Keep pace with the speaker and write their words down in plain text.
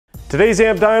Today's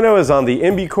amp dyno is on the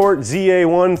MB Quart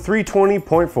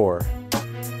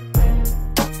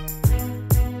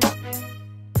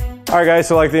ZA1-320.4. Alright guys,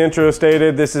 so like the intro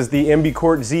stated, this is the MB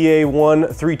Quart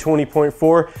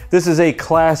ZA1-320.4. This is a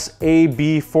Class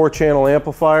AB 4-channel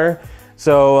amplifier.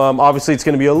 So obviously it's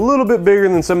going to be a little bit bigger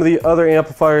than some of the other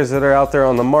amplifiers that are out there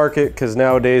on the market, because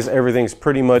nowadays everything's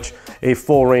pretty much a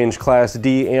full range Class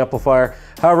D amplifier.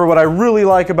 However, what I really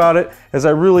like about it is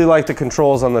I really like the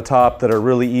controls on the top that are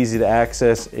really easy to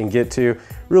access and get to,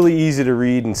 really easy to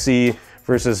read and see,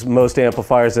 versus most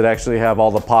amplifiers that actually have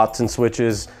all the pots and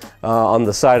switches on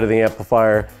the side of the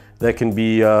amplifier that can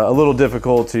be a little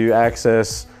difficult to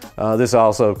access. This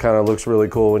also kind of looks really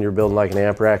cool when you're building like an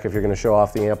amp rack if you're going to show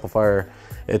off the amplifier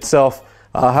itself.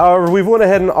 However, we've went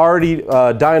ahead and already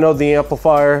dynoed the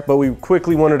amplifier, but we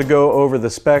quickly wanted to go over the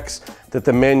specs that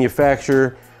the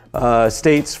manufacturer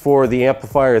states for the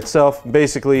amplifier itself.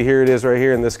 Basically, here it is right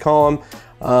here in this column.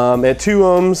 At 2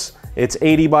 ohms, it's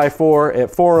 80 by 4. At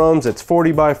 4 ohms, it's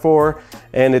 40 by 4.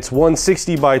 And it's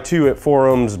 160 by 2 at 4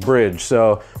 ohms bridge.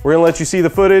 So we're gonna let you see the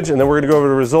footage, and then we're gonna go over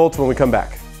the results when we come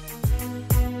back.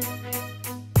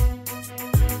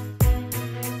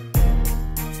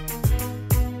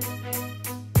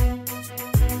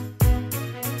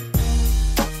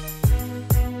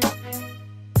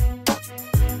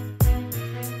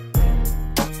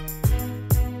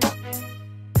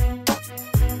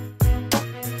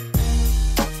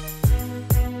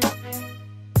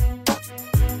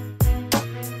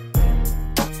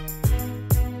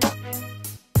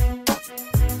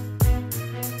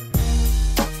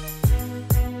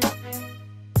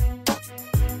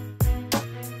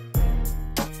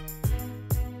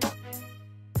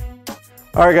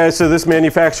 All right guys, so this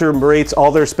manufacturer rates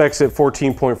all their specs at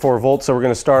 14.4 volts. So we're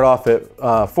gonna start off at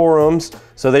 4 ohms.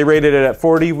 So they rated it at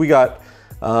 40. We got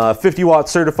 50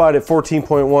 watts certified at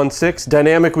 14.16.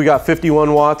 Dynamic, we got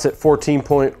 51 watts at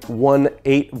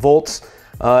 14.18 volts.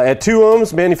 At 2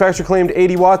 ohms, manufacturer claimed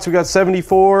 80 watts. We got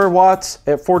 74 watts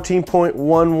at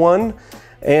 14.11.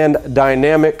 And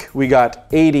dynamic, we got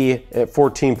 80 at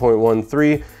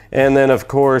 14.13. And then of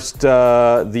course,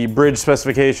 the bridge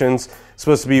specifications,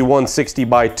 supposed to be 160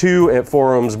 by 2 at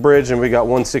 4 ohms bridge, and we got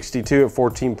 162 at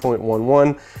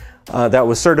 14.11. That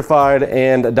was certified.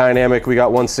 And dynamic, we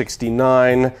got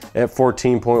 169 at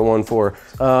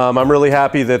 14.14. I'm really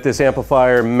happy that this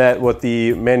amplifier met what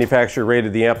the manufacturer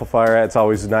rated the amplifier at. It's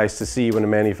always nice to see when a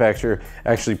manufacturer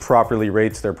actually properly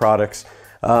rates their products.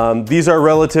 These are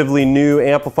relatively new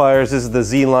amplifiers. This is the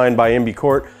Z line by MB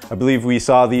Quart. I believe we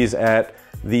saw these at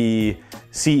the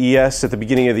CES at the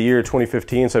beginning of the year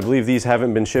 2015, so I believe these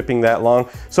haven't been shipping that long.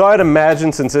 So I'd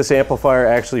imagine, since this amplifier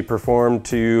actually performed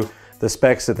to the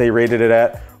specs that they rated it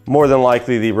at, more than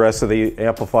likely the rest of the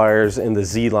amplifiers in the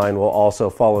Z line will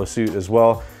also follow suit as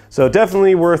well. So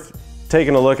definitely worth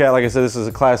taking a look at. Like I said, this is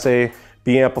a Class A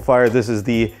B amplifier. This is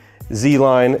the Z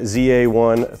line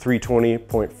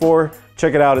ZA1-320.4.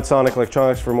 Check it out at Sonic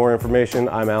Electronics for more information.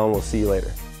 I'm Alan, we'll see you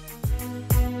later.